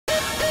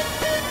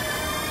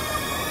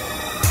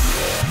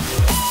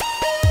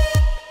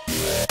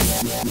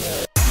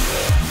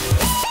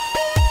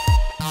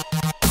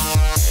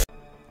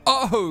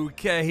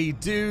Okay,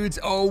 dudes,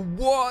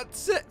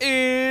 what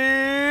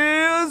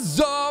is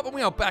up? And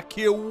we are back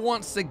here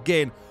once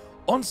again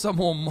on some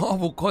more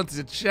Marvel Contest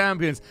of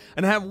Champions.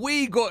 And have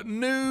we got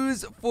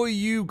news for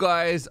you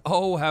guys?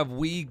 Oh, have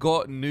we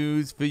got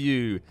news for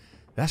you?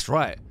 That's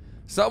right.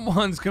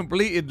 Someone's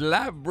completed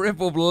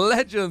Labyrinth of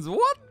Legends.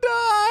 What the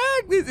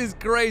heck? This is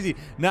crazy.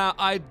 Now,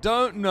 I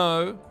don't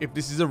know if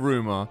this is a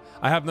rumor.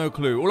 I have no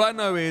clue. All I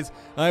know is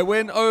I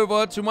went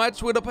over to my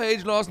Twitter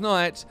page last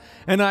night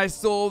and I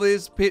saw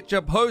this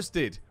picture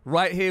posted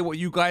right here, what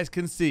you guys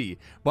can see,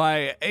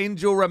 by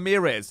Angel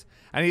Ramirez.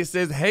 And it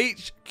says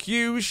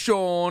HQ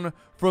Sean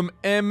from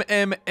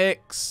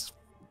MMX1,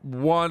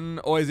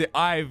 or is it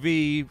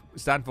IV,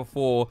 stand for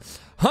 4.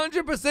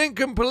 100%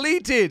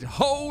 completed.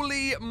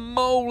 Holy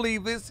moly,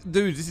 this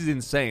is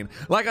insane.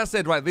 Like I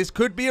said, right, this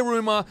could be a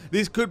rumor,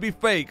 this could be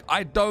fake.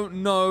 I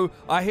don't know.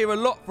 I hear a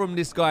lot from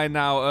this guy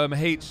now,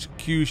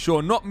 HQ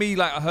Sean. Not me,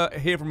 like I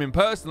hear from him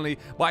personally,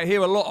 but I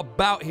hear a lot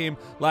about him.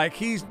 Like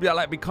he's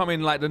like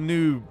becoming like the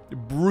new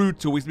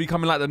Brutal. He's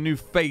becoming like the new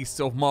face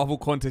of Marvel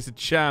Contest of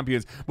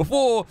Champions.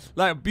 Before,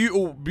 like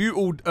Brutal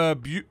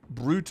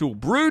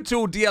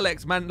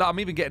DLX, man. I'm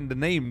even getting the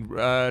name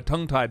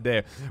tongue-tied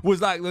there.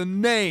 Was like the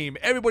name.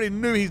 Everybody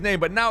knew his name,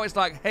 but now it's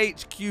like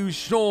HQ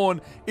Sean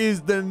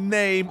is the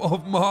name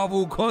of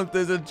Marvel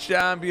Contest of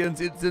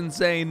Champions. It's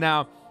insane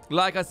now.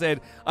 Like I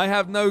said, I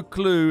have no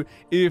clue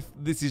if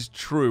this is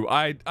true.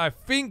 I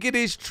think it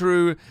is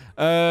true.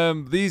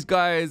 These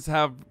guys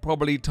have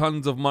probably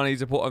tons of money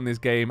to put on this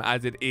game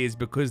as it is,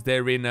 because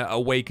they're in an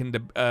Awakened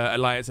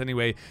alliance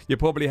anyway. You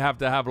probably have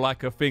to have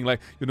like a thing like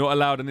you're not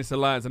allowed in this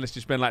alliance unless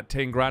you spend like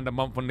 10 grand a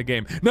month on the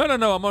game. No,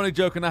 I'm only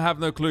joking. I have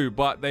no clue,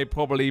 but they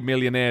probably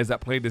millionaires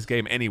that play this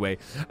game anyway.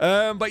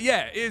 But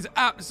yeah, it is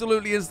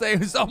absolutely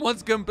insane.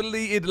 Someone's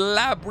completed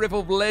Labyrinth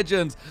of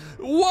Legends.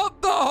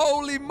 What the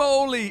holy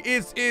moly?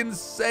 It's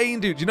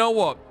insane, dude. You know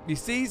what? You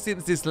see,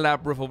 since this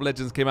Labyrinth of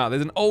Legends came out,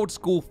 there's an old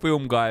school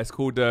film, guys,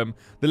 called The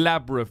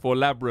Labyrinth, or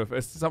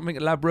Labyrinth. Something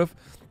Labyrinth.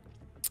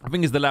 I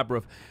think it's The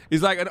Labyrinth.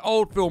 It's like an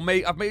old film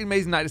I've made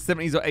amazing like the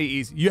 70s or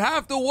 80s. You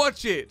have to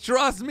watch it.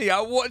 Trust me. I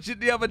watched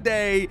it the other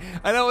day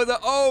and I was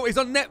like, oh, it's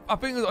on I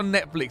think it was on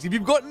Netflix. If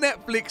you've got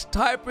Netflix,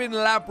 type in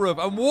Labyrinth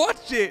and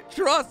watch it.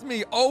 Trust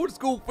me. Old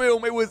school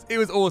film. It was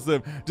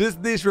awesome.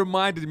 Just this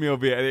reminded me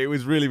of it and it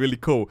was really, really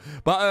cool.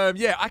 But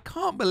yeah, I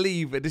can't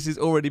believe that this has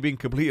already been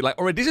completed. Like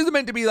already, this is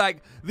meant to be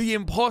like the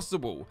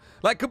impossible.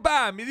 Like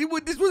kabam,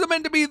 this was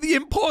meant to be the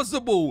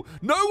impossible.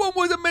 No one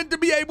was meant to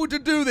be able to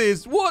do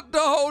this. What the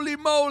holy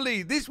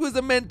moly? This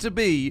was meant to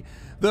be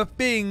the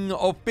thing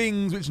of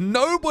things which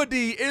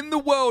nobody in the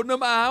world, no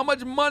matter how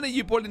much money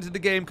you put into the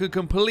game, could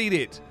complete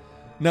it.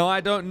 Now, I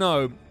don't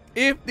know.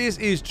 If this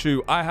is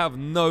true, I have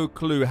no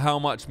clue how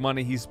much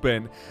money he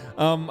spent.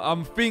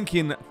 I'm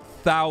thinking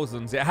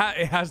thousands. It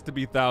has to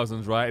be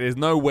thousands, right? There's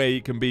no way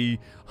it can be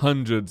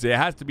hundreds. It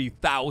has to be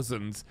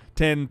thousands.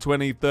 10,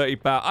 20,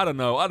 30,000. I don't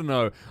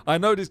know. I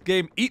know this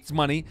game eats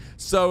money,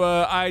 so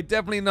I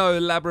definitely know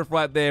Labyrinth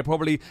right there.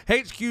 Probably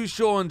HQ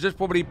Sean just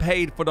probably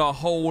paid for the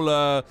whole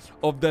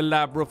of the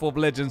Labyrinth of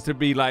Legends to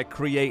be like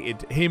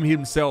created.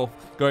 Himself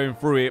going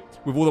through it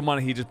with all the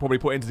money he just probably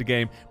put into the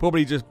game.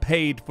 Probably just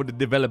paid for the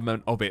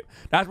development of it.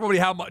 That's probably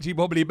how much he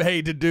probably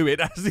paid to do it.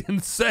 That's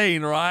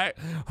insane, right?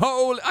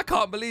 Holy, I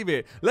can't believe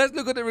it. Let's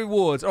look at the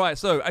rewards. All right,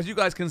 so as you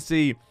guys can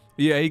see,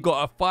 yeah, he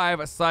got a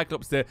 5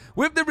 Cyclops there.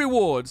 With the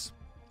rewards,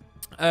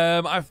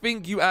 I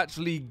think you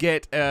actually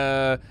get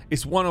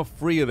it's one of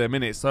 3 of them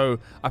in it. So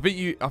I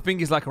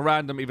think it's like a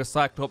random either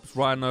Cyclops,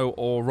 Rhino,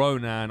 or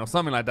Ronan or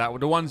something like that. With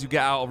the ones you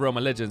get out of Realm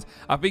of Legends,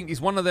 I think it's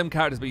one of them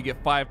characters, but you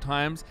get 5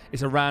 times.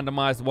 It's a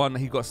randomized one.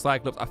 He got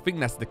Cyclops. I think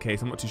that's the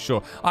case. I'm not too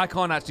sure. I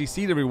can't actually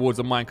see the rewards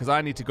of mine because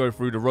I need to go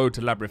through the road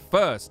to Labyrinth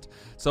first,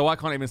 so I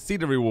can't even see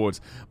the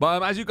rewards.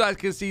 But as you guys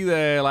can see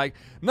there, like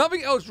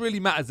nothing else really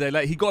matters there.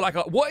 Like he got like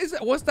a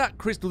what's that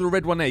crystal, the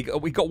red one there?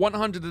 We got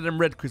 100 of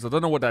them red crystals. I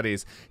don't know what that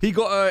is. He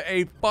got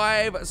a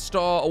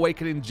 5-star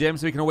awakening gem,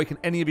 so he can awaken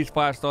any of his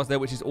 5 stars there,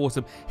 which is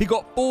awesome. He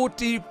got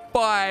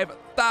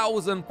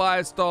 45,000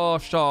 5-star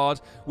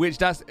shards, which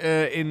that's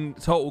in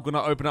total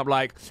gonna open up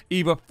like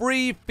either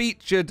 3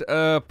 featured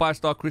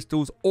 5-star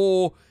crystals,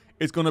 or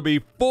it's gonna be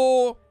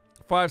 4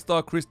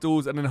 5-star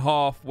crystals and then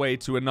halfway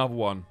to another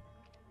one.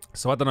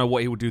 So I don't know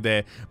what he will do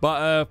there,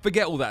 but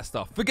forget all that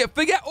stuff. Forget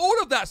all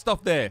of that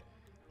stuff there.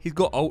 He's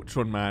got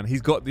Ultron, man.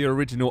 He's got the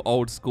original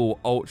old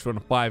school Ultron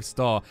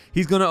 5-star.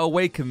 He's going to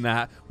awaken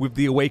that with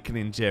the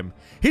awakening gem.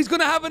 He's going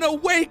to have an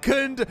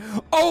awakened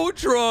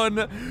Ultron.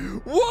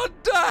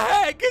 What the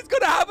heck? He's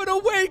going to have an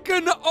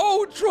awakened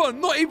Ultron.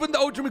 Not even the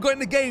Ultron we got in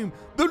the game.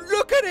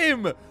 Look at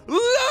him.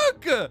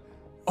 Look.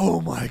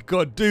 Oh my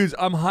god, dudes,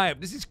 I'm hyped.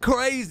 This is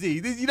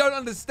crazy. You don't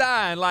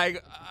understand.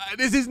 Like,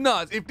 this is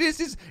nuts. If this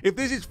is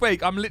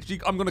fake, I'm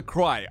gonna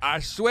cry.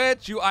 I swear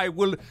to you, I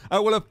will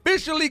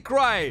officially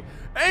cry.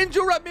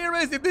 Angel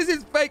Ramirez, if this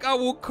is fake, I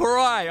will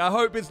cry. I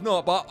hope it's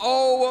not. But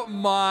oh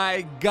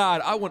my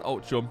god, I want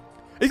Ultron.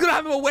 He's going to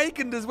have him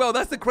awakened as well.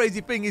 That's the crazy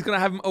thing. He's going to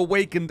have him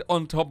awakened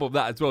on top of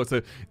that as well.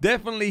 So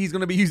definitely he's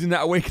going to be using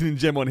that awakening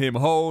gem on him.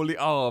 Holy,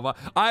 oh,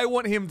 I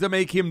want him to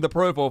make him the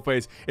profile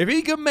face. If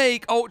he can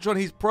make Ultron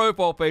his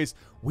profile face,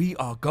 we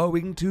are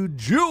going to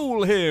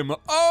duel him.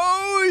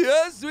 Oh,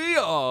 yes, we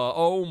are.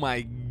 Oh,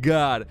 my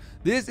God.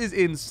 This is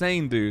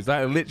insane, dudes.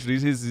 Like, literally,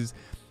 this is...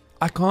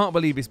 I can't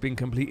believe it's been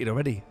completed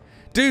already.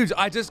 Dudes,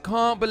 I just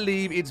can't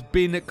believe it's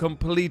been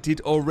completed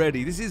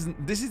already. This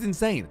is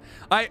insane.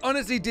 I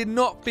honestly did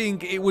not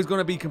think it was going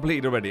to be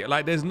completed already.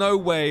 Like, there's no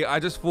way. I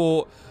just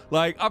thought,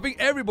 like, I think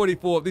everybody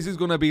thought this is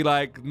going to be,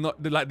 like,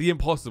 not like the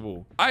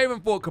impossible. I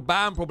even thought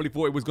Kabam probably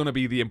thought it was going to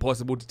be the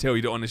impossible, to tell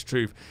you the honest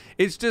truth.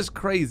 It's just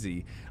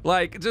crazy.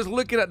 Like, just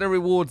looking at the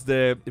rewards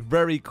there,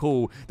 very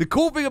cool. The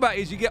cool thing about it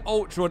is you get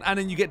Ultron and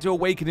then you get to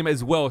awaken him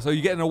as well. So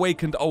you get an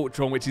awakened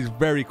Ultron, which is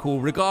very cool.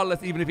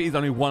 Regardless, even if it is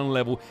only one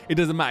level, it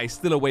doesn't matter. It's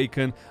still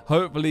awakened.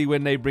 Hopefully,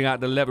 when they bring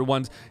out the level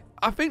ones,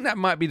 I think that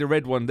might be the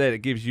red one there that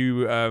gives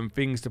you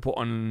things to put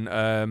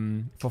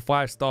on for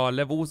 5-star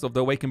levels of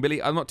the awakened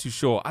ability. I'm not too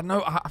sure. I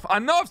know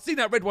I've seen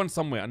that red one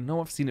somewhere. I know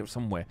I've seen it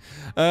somewhere.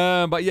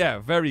 But yeah,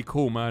 very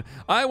cool, man.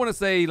 I want to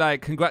say,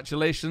 like,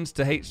 congratulations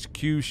to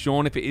HQ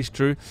Sean, if it is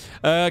true.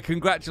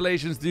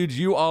 Congratulations, dude.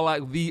 You are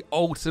like the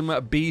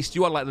ultimate beast.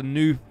 You are like the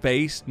new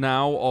face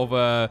now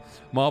of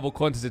Marvel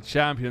Contest of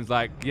Champions.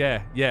 Like,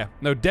 yeah.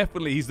 No,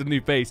 definitely he's the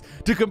new face.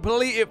 To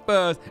complete it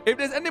first. If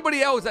there's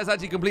anybody else that's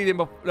actually completed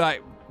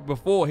it,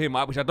 before him,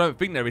 which I don't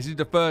think there is. This is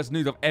the first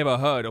news I've ever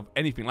heard of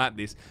anything like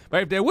this.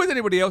 But if there was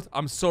anybody else,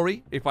 I'm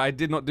sorry if I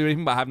did not do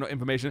anything, but I have no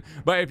information.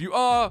 But if you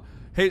are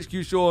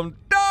HQ Sean,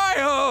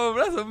 damn,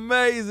 that's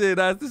amazing.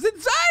 That's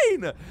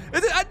insane.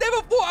 I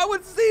never thought I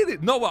would see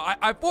it. No,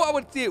 I thought I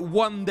would see it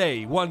one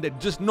day,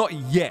 just not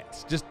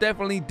yet. Just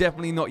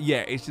definitely not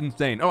yet. It's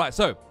insane. All right,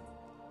 so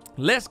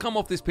let's come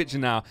off this picture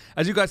now.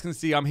 As you guys can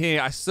see, I'm here.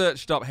 I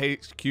searched up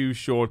HQ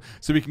Sean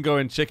so we can go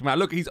and check him out.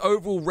 Look, his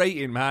overall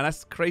rating, man,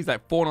 that's crazy.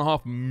 Like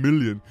 4.5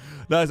 million.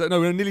 That's like,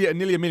 no, nearly a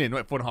million.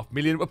 Not 4.5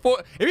 million.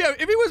 But if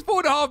he was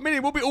 4.5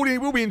 million,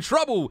 we'll be in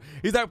trouble.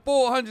 He's like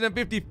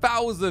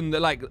 450,000,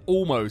 like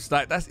almost.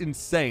 Like, that's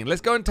insane.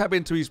 Let's go and tap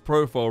into his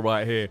profile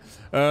right here.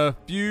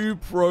 View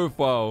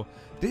profile.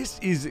 This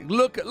is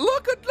look at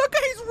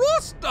his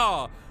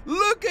roster.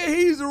 Look at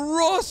his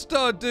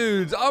roster,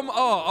 dudes.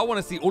 I want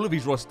to see all of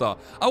his roster.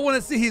 I want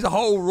to see his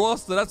whole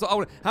roster. That's what I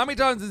want. How many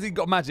times has he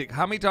got magic?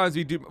 How many times have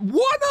he do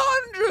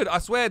 100? I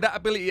swear that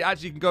ability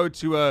actually can go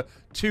to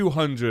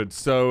 200.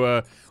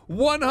 So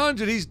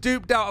 100. He's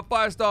duped out a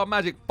 5-star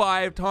magic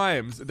 5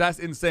 times. That's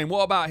insane.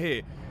 What about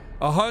here?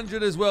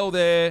 100 as well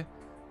there.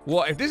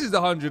 What if this is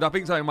 100? I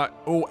think something might.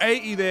 Oh,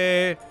 80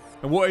 there.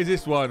 And what is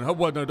this one? Oh,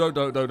 no,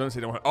 don't say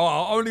that one.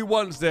 Oh, only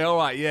once there. All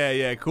right,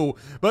 yeah, cool.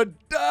 But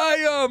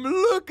damn,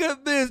 look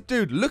at this,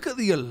 dude. Look at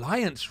the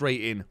alliance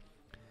rating.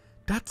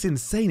 That's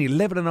insane.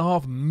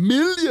 11.5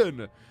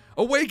 million.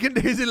 Awakened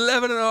is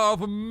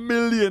 11.5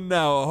 million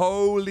now.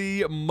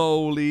 Holy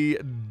moly,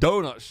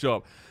 donut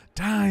shop.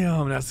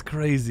 Damn, that's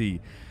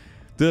crazy.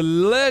 The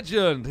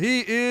legend.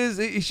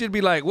 He should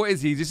be like, what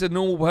is he? He's just a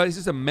normal person. He's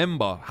just a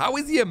member. How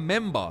is he a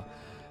member?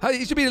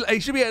 He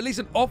should be at least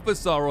an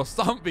officer or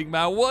something,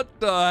 man. What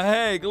the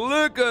heck?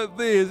 Look at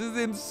this. It's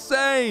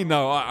insane.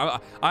 No,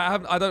 I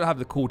don't have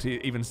the call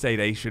to even say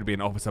that he should be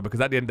an officer, because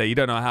at the end of the day, you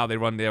don't know how they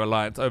run their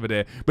alliance over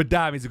there. But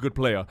damn, he's a good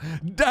player.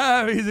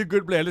 Damn, he's a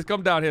good player. Let's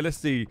come down here. Let's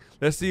see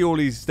all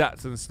these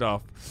stats and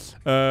stuff.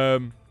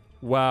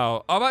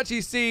 Wow. I've actually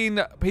seen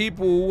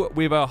people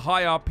with a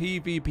higher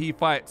PvP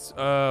fights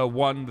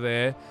one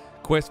there.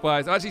 Quest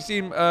fights. I've actually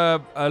seen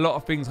a lot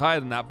of things higher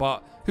than that,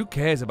 but who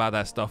cares about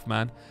that stuff,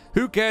 man?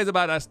 Who cares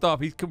about that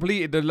stuff? He's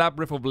completed the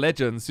Labyrinth of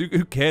Legends.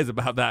 Who cares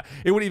about that?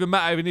 It wouldn't even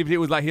matter even if it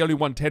was like he only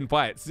won 10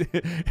 fights.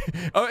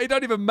 Oh, it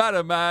don't even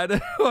matter, man.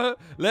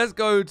 Let's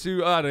go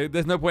to... I don't know.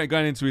 There's no point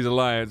going into his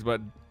alliance, but...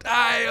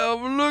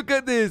 Damn, look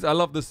at this. I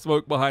love the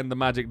smoke behind the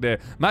magic there.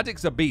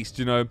 Magic's a beast,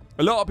 you know.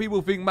 A lot of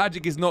people think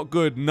magic is not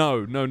good.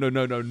 No.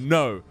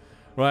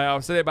 Right,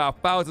 I've said it about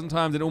 1,000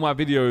 times in all my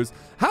videos.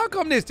 How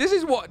come this? This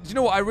is what... Do you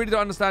know what I really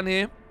don't understand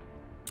here?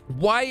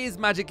 Why is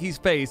magic his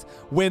face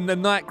when the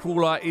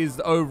Nightcrawler is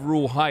the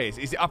overall highest?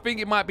 I think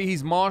it might be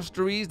his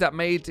masteries that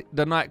made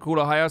the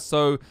Nightcrawler higher,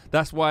 so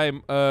that's why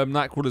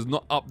Nightcrawler's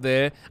not up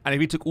there. And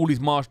if he took all his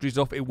masteries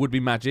off, it would be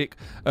magic.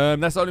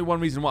 That's the only one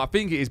reason why I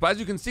think it is. But as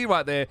you can see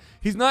right there,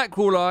 his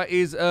Nightcrawler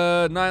is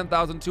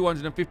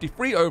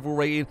 9,253 overall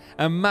rating,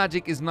 and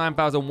magic is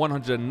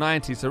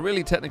 9,190. So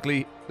really,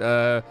 technically,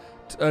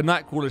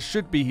 Nightcrawler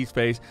should be his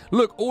face.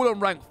 Look, all on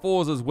rank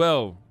 4s as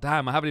well.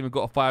 Damn, I haven't even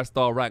got a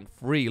 5-star rank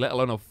 3, let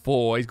alone a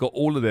 4. He's got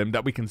all of them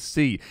that we can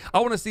see. I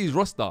want to see his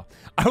roster.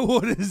 I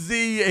want to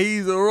see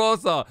his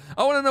roster.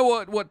 I want to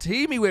know what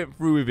team he went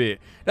through with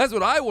it. That's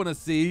what I want to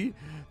see.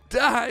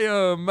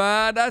 Damn,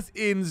 man, that's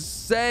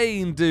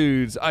insane,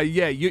 dudes.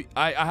 Yeah,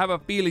 I have a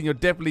feeling you're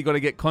definitely going to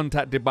get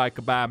contacted by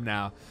Kabam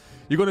now.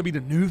 You're going to be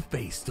the new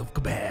face of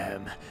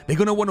Kabam. They're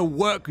going to want to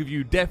work with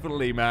you,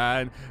 definitely,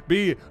 man.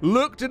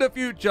 Look to the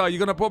future. You're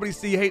going to probably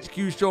see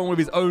HQ Sean with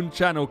his own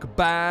channel.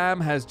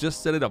 Kabam has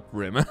just set it up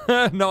for him.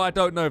 No, I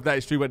don't know if that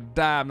is true, but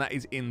damn, that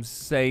is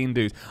insane,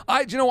 dudes.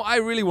 Do you know what I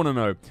really want to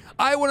know?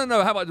 I want to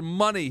know how much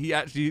money he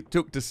actually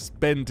took to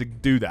spend to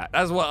do that.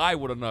 That's what I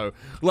want to know.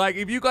 Like,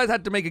 if you guys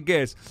had to make a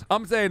guess,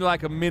 I'm saying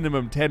like a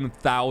minimum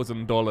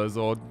 $10,000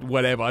 or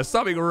whatever.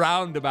 Something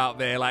roundabout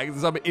there. Like,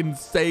 some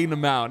insane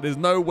amount. There's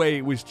no way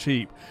it was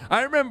cheap.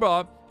 I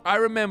remember,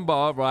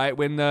 right,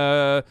 when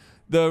the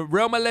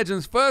Realm of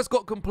Legends first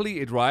got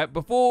completed, right?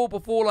 Before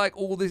like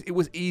all this, it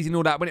was easy and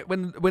all that.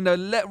 When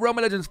the Realm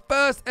of Legends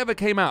first ever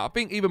came out, I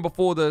think even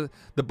before the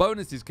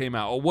bonuses came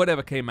out or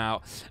whatever came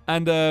out,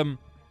 and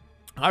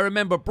I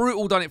remember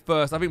Brutal done it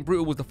first. I think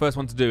Brutal was the first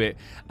one to do it,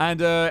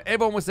 and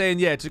everyone was saying,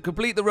 yeah, to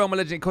complete the Realm of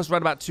Legends, it cost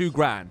around about $2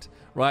 grand.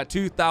 Right,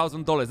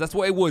 $2,000. That's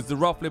what it was, the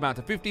roughly amount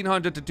of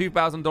 $1,500 to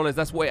 $2,000.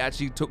 That's what it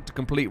actually took to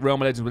complete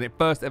Realm of Legends when it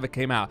first ever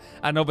came out.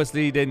 And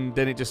obviously, then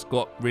it just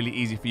got really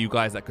easy for you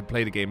guys that could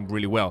play the game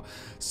really well.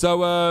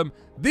 So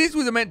this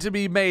was meant to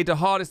be made the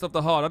hardest of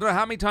the hard. I don't know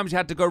how many times you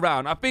had to go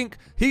around. I think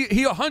he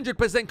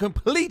 100%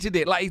 completed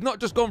it. Like, he's not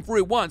just gone through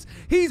it once.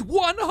 He's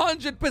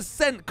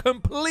 100%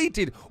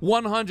 completed.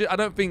 100. I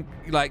don't think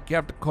like you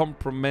have to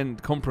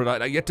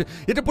like, you have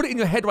to put it in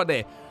your head right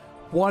there.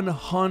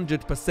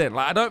 100%.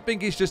 Like, I don't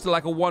think it's just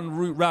like a one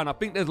route round. I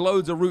think there's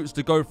loads of routes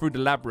to go through the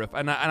labyrinth,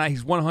 and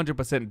he's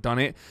 100% done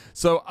it.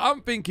 So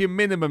I'm thinking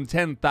minimum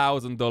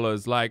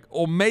 $10,000, like,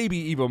 or maybe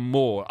even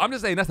more. I'm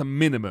just saying that's a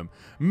minimum,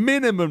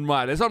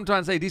 right? That's what I'm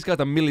trying to say. These guys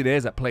are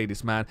millionaires that play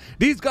this, man.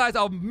 These guys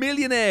are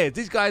millionaires.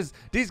 These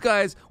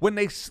guys, when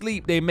they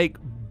sleep, they make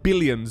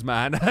billions,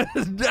 man.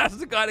 That's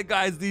the kind of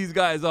guys these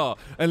guys are.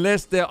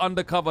 Unless they're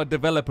undercover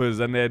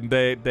developers, and then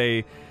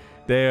they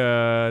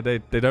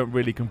don't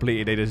really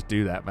complete it. They just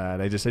do that, man.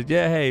 They just said,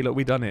 yeah, hey, look,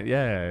 we done it.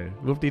 Yeah,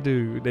 what did they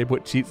do? They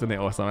put cheats on it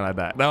or something like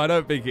that. No, I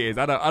don't think it is.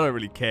 I don't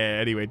really care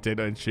anyway. To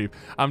tell you the truth,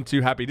 I'm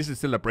too happy. This is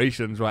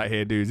celebrations right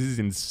here, dudes. This is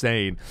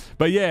insane.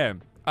 But yeah,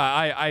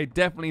 I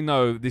definitely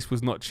know this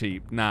was not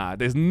cheap. Nah,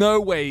 there's no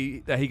way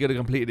that he could have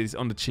completed this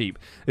on the cheap.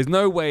 There's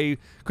no way,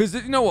 because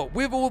you know what?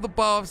 With all the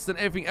buffs and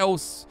everything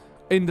else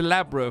in the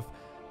labyrinth,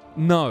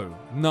 no,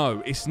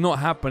 it's not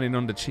happening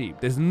on the cheap.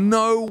 There's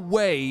no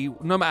way,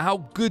 no matter how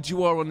good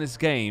you are on this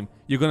game,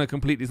 you're going to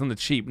complete this on the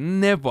cheap.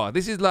 Never.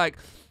 This is like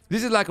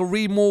a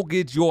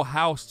remortgage your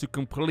house to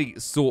complete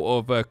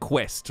sort of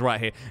quest right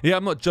here. Yeah,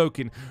 I'm not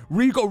joking.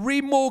 You got to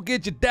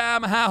remortgage your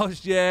damn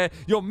house, yeah?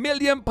 Your £1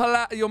 million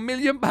or your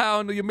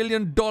 $1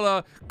 million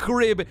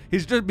crib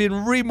is just being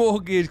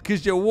remortgaged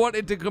because you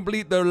wanted to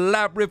complete the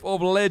Labyrinth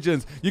of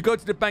Legends. You go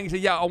to the bank and say,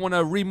 yeah, I want to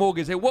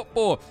remortgage. Say, what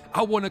for?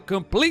 I want to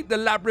complete the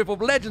Labyrinth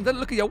of Legends. And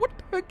look at you. What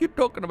the heck are you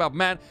talking about,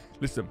 man?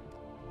 Listen.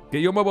 Get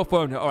your mobile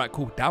phone. All right,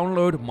 cool.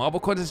 Download Marvel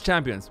Contest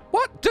Champions.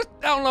 What? Just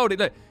download it.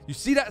 Look, you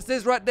see that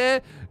says right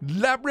there?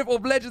 Labyrinth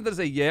of Legends. They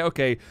say, yeah,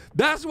 okay.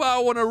 That's why I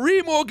want to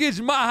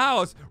remortgage my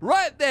house.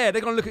 Right there.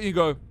 They're going to look at you and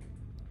go,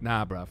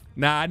 nah, bruv.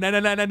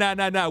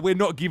 Nah. We're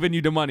not giving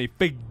you the money.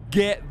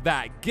 Forget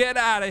that. Get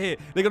out of here.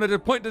 They're going to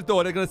just point the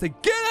door. They're going to say,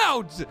 get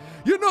out.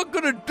 You're not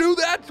going to do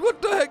that.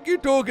 What the heck are you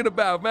talking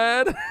about,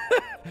 man?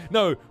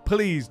 No,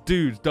 please,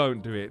 dudes,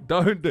 don't do it.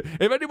 Don't do it.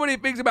 If anybody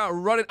thinks about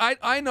running,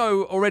 I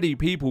know already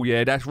people,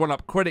 yeah, that's run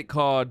up credit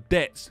card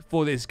debts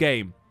for this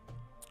game.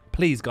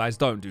 Please, guys,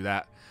 don't do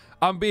that.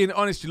 I'm being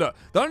honest. Look,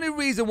 the only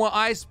reason why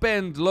I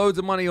spend loads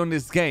of money on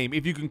this game,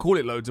 if you can call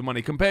it loads of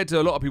money, compared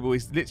to a lot of people,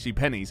 it's literally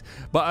pennies.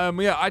 But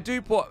yeah, I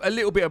do put a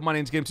little bit of money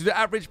into games. To the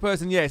average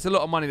person, yeah, it's a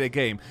lot of money in their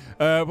game.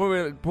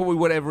 Probably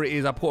whatever it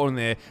is I put on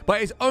there.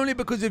 But it's only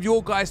because of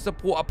your guys'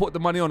 support I put the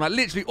money on. Like,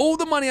 literally, all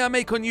the money I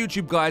make on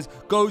YouTube, guys,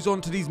 goes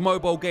on to these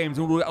mobile games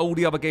and all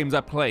the other games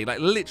I play. Like,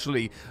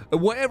 literally,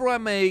 whatever I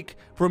make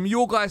from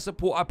your guys'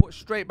 support, I put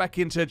straight back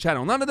into the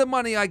channel. None of the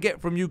money I get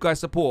from you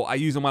guys' support I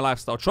use on my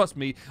lifestyle. Trust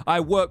me,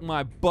 I work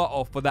my butt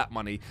off for that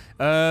money.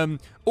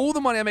 All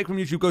the money I make from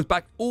YouTube goes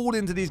back all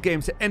into these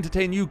games to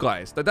entertain you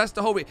guys. That's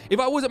the whole way. If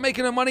I wasn't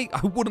making no money,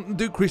 I wouldn't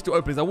do crystal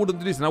openings. I wouldn't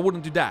do this and I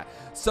wouldn't do that.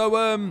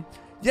 So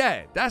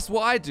yeah, that's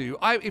what I do.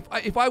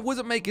 If I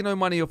wasn't making no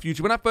money off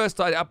YouTube, when I first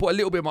started, I put a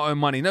little bit of my own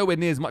money, nowhere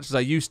near as much as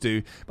I used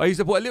to, but I used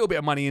to put a little bit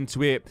of money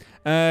into it.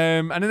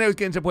 And then it was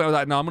getting to the point where I was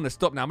like, no, I'm going to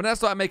stop now. But then I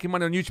started making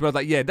money on YouTube. I was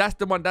like, yeah, that's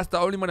the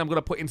only money I'm going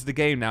to put into the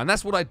game now. And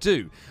that's what I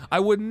do. I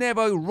would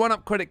never run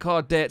up credit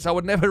card debts. I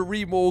would never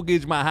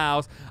remortgage my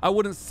house. I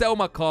wouldn't sell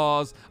my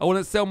cars. I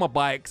wouldn't sell my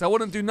bikes. I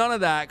wouldn't do none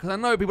of that because I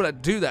know people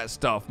that do that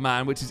stuff,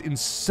 man, which is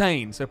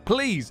insane. So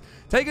please,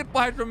 take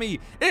advice from me.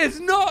 It's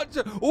not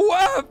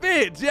worth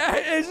it. Yeah,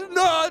 it's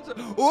not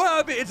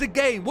worth it. It's a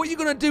game. What are you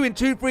going to do in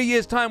 2-3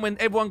 years time when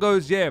everyone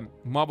goes, yeah,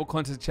 Marvel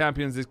Contest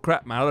Champions is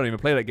crap, man. I don't even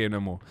play that game no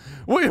more.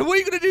 What are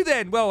you going to do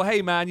then? Well,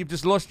 hey, man, you've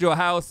just lost your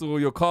house or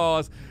your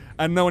cars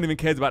and no one even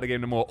cares about the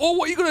game no more. Or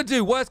what are you going to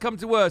do? Worst come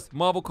to worst,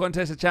 Marvel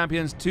Contest of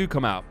Champions 2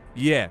 come out.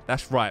 Yeah,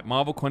 that's right.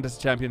 Marvel Contest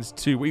of Champions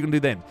 2. What are you going to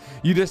do then?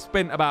 You just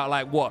spent about,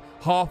 like, what,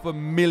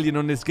 $500,000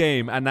 on this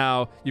game and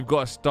now you've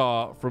got to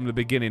start from the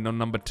beginning on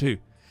number 2.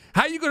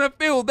 How are you going to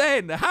feel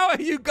then? How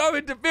are you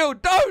going to feel?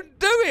 Don't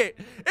do it.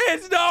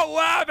 It's not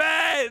worth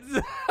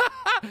it.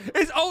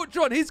 It's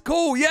Ultron. He's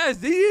cool.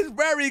 Yes, he is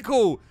very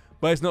cool.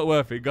 But it's not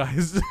worth it,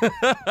 guys.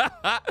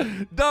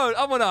 Don't.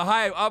 I'm on a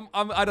hype.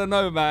 I don't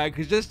know, man.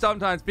 Because just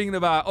sometimes thinking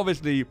about,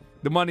 obviously,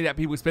 the money that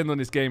people spend on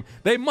this game,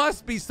 they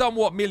must be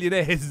somewhat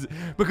millionaires.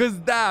 Because,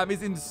 damn,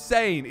 it's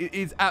insane. It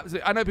is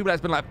absolutely... I know people that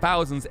spend like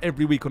thousands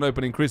every week on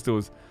opening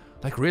crystals.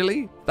 Like,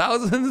 really?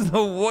 Thousands?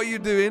 What are you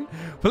doing?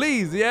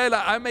 Please, yeah,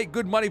 like, I make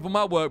good money for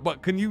my work,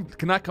 but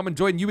can I come and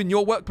join you in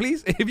your work,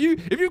 please? If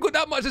you've got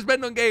that much to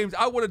spend on games,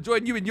 I want to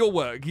join you in your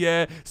work,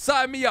 yeah?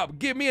 Sign me up.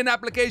 Give me an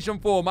application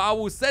form. I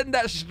will send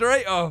that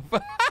straight off.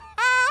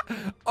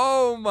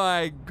 Oh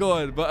my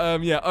god.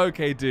 But yeah,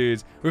 okay,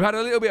 dudes, we've had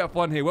a little bit of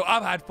fun here. Well,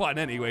 I've had fun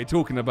anyway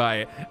talking about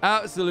it.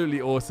 Absolutely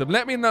awesome.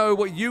 Let me know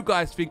what you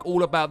guys think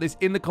all about this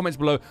in the comments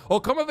below,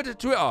 or come over to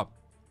Twitter.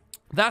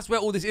 That's where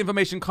all this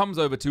information comes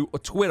over to, or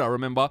Twitter,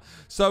 remember?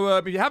 So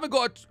if you haven't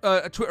got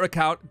a Twitter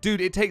account, dude,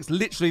 it takes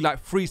literally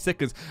like 3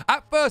 seconds.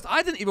 At first,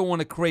 I didn't even want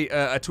to create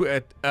a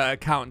Twitter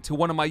account until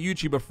one of my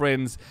YouTuber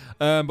friends,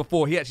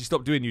 before he actually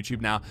stopped doing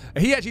YouTube now.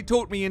 He actually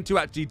talked me into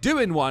actually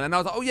doing one, and I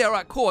was like, oh yeah,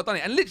 right, cool, I've done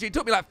it. And literally, it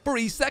took me like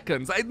 3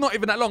 seconds. Like, it's not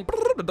even that long.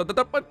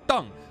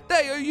 Done.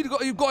 There you go.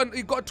 You've got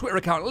a Twitter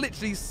account,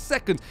 literally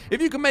seconds.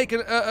 If you can make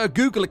a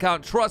Google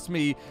account, trust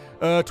me,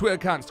 Twitter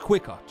account's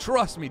quicker.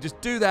 Trust me,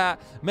 just do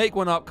that. Make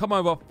one up. Come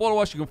over, follow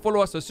us. You can follow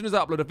us. So as soon as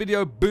I upload a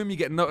video, boom, you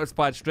get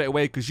notified straight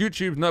away, because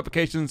YouTube's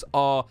notifications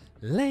are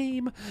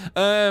lame.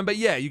 But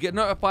yeah, you get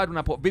notified when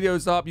I put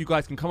videos up. You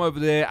guys can come over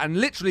there, and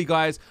literally,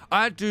 guys,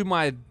 I do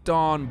my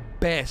darn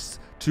best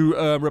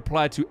to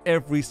reply to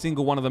every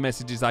single one of the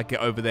messages I get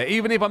over there.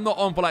 Even if I'm not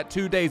on for like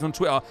 2 days on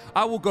Twitter,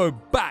 I will go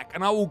back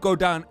and I will go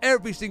down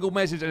every single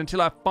message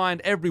until I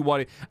find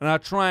everybody, and I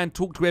try and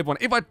talk to everyone.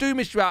 If I do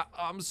miss you out,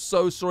 I'm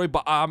so sorry,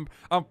 but I'm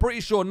pretty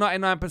sure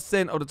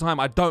 99% of the time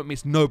I don't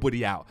miss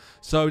nobody out.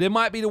 So there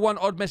might be the one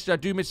odd message I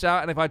do miss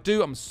out, and if I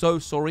do, I'm so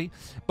sorry.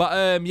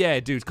 But yeah,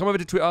 dudes, come over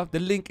to Twitter. The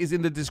link is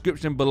in the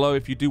description below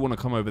if you do want to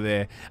come over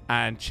there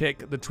and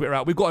check the Twitter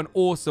out. We've got an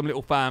awesome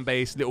little fan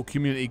base, little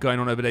community going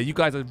on over there. You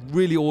guys are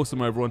really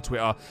awesome over on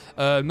Twitter.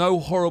 No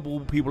horrible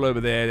people over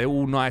there. They're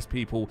all nice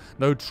people.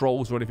 No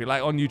trolls or anything.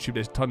 Like on YouTube,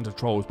 there's tons of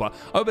trolls, but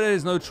over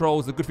there's no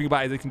trolls. The good thing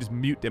about it is they can just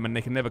mute them and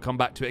they can never come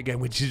back to it again,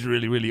 which is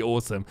really, really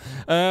awesome.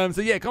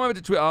 So yeah, come over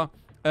to Twitter.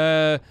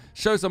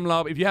 Show some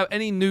love. If you have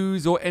any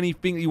news or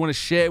anything that you want to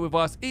share with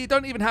us, it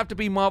don't even have to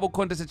be Marvel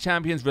Contest of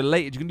Champions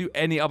related. You can do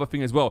any other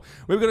thing as well.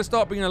 We're going to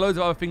start bringing loads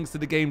of other things to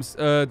the games,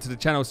 to the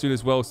channel soon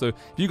as well. So if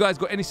you guys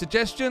got any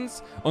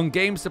suggestions on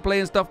games to play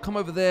and stuff, come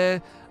over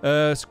there.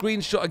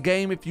 Screenshot a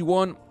game if you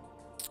want.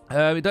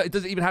 It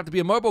doesn't even have to be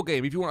a mobile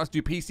game. If you want us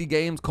to do PC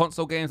games,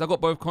 console games, I've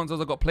got both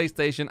consoles. I've got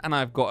PlayStation and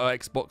I've got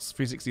Xbox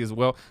 360 as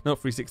well. No,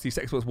 360,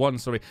 Xbox One,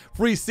 sorry.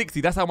 360,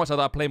 that's how much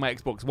I play my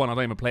Xbox One. I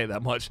don't even play it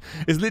that much.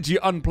 It's literally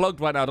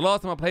unplugged right now. The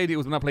last time I played it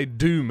was when I played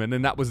Doom, and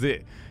then that was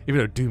it. Even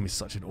though Doom is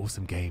such an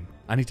awesome game.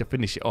 I need to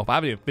finish it off. I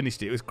haven't even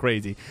finished it. It was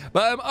crazy.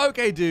 But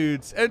okay,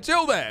 dudes.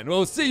 Until then,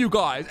 we'll see you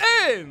guys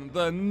in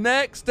the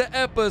next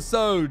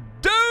episode.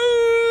 Dude!